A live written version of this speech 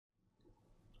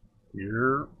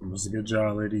What's a good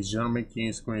job, ladies, gentlemen,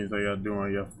 kings, queens? How y'all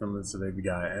doing? Y'all feeling today? We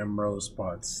got Emerald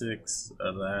part 6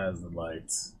 of the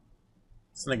Hazardlights.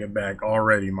 This nigga back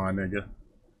already, my nigga.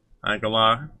 I ain't gonna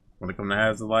lie. When it comes to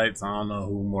Hazardlights, I don't know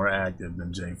who more active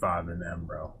than J5 and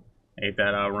Emerald. Ain't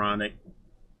that ironic?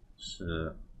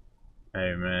 Shit.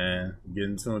 Hey man, get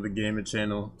into the gaming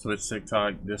channel, Twitch,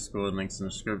 TikTok, Discord, links in the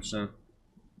description.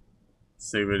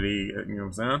 See what he, you know what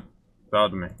I'm saying?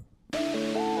 Talk to me.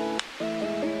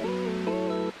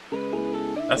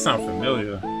 That sounds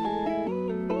familiar.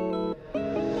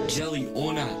 Jelly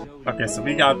on that. Okay, so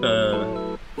we got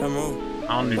the... I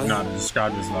don't even know how to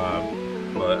describe this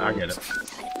vibe, but I get it.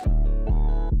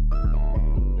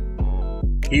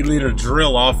 He lead a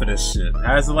drill off of this shit.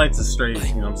 Hazardlights is straight,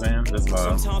 you know what I'm saying? This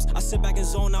vibe. Sometimes I sit back and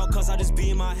zone out cause I just be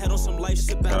in my head on some life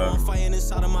shit. Battle on fire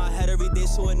inside of my head every day,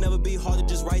 so it never be hard to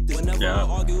just write this. Whenever I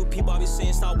argue with people, I be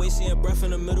saying stop wasting your breath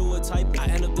in the middle of typing. I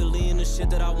end up deleting the shit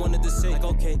that I wanted to say. Like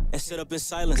okay, and sit up in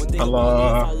silence.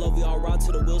 Hello. If I love you, I'll ride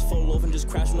to the wheels fall off and just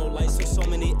crash with no lights. There's so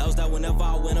many L's that whenever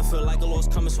I win, I feel like a loss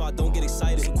coming, so I don't get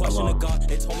excited. So question to God,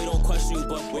 they told me don't question you,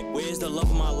 but where's the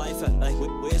love of my life at? Like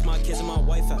where's my kids and my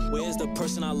wife at? Where's the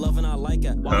person I love and I like?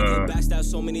 Why I get backstabbed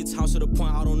so many times to the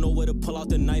point I don't know where to pull out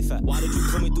the knife at? Why did you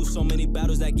put me through so many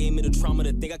battles that gave me the trauma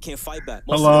to think I can't fight back?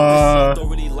 Most of the bitches don't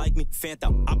really like me. Fanned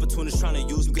out opportunists trying to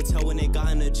use me. Could tell when they got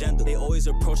an agenda. They always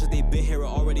approach it, they been here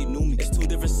and already knew me. It's two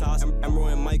different sides,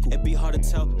 Emerald and Michael. It'd be hard to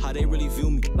tell how they really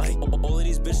view me. Like all of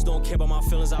these bitches don't care about my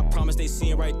feelings. I promise they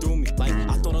seeing right through me. Like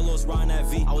I thought I lost riding that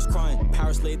V. I was crying.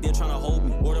 Paris laid there trying to hold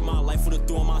me. Ordered my life would've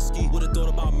threw on my ski. Would've thought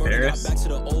about murder. Got back to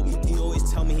the old me. He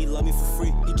always tell me he love me for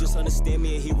free. He just understand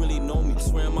me and he really know me. I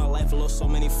swear in my life I lost so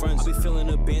many friends. I be feeling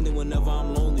abandoned whenever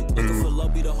I'm lonely. Looking for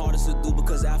love be the hardest to do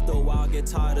because after a while I get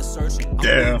tired of searching.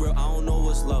 I'm real, I don't know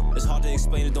what's love. It's hard to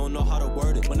explain it, don't know how to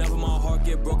word it. Whenever my heart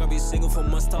get broke, I be single for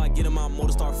months till I get in my mode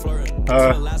to start flirting. To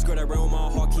the last girl that ran with my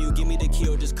heart, can you give me the key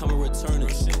or just come and return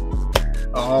it?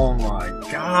 Oh my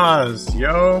gosh,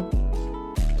 yo.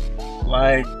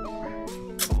 Like,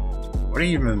 what do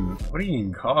you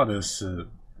even call this shit?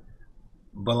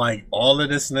 But like all of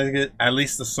this nigga, at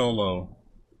least the solo,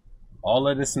 all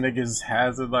of this niggas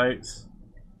Hazardlights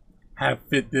have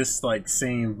fit this like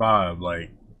same vibe. Like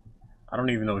I don't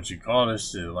even know what you call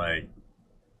this shit. Like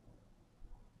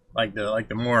the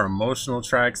more emotional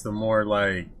tracks, the more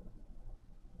like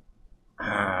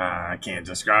I can't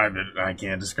describe it. I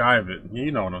can't describe it.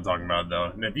 You know what I'm talking about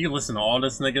though. And if you listen to all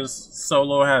this niggas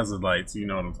solo Hazardlights, you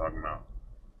know what I'm talking about.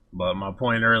 But my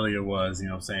point earlier was, you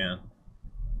know what I'm saying,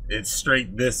 it's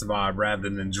straight this vibe rather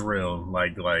than drill.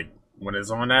 Like when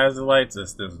it's on Hazardlights,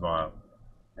 it's this vibe.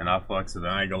 And I fucks with it,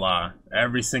 I ain't gonna lie.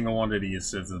 Every single one of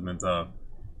these shits has been tough.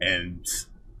 And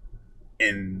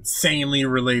insanely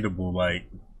relatable. Like,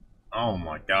 oh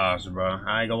my gosh, bro.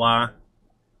 I ain't gonna lie.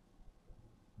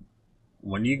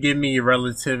 When you give me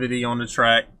relativity on the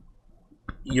track,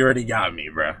 you already got me,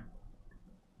 bro.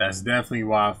 That's definitely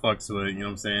why I fucks with it, you know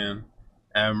what I'm saying?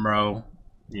 Emerald,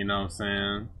 you know what I'm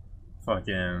saying?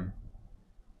 Fucking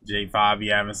J5 be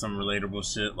having some relatable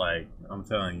shit. Like I'm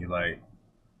telling you, like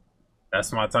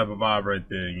that's my type of vibe right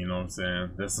there, you know what I'm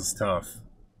saying? This is tough.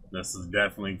 This is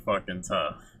definitely fucking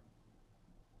tough.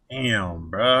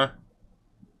 Damn, bruh.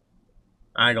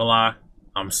 I ain't gonna lie,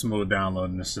 I'm smooth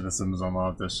downloading this shit as soon as I'm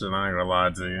off this shit. I ain't gonna lie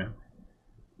to you.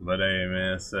 But hey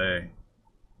man, say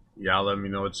y'all let me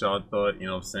know what y'all thought, you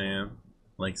know what I'm saying?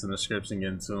 Links in the description, get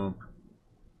into them.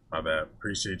 My bad.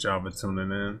 Appreciate y'all for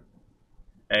tuning in.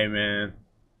 Hey man,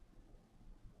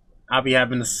 I'll be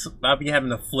having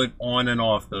to flip on and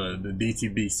off the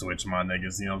DTB switch, my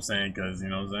niggas. You know what I'm saying? Cause you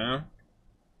know what I'm saying.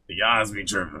 The guys be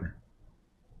tripping.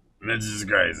 This is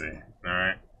crazy. All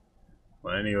right.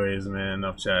 But anyways, man,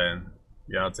 enough chatting.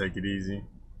 Y'all take it easy.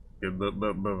 Good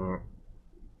book.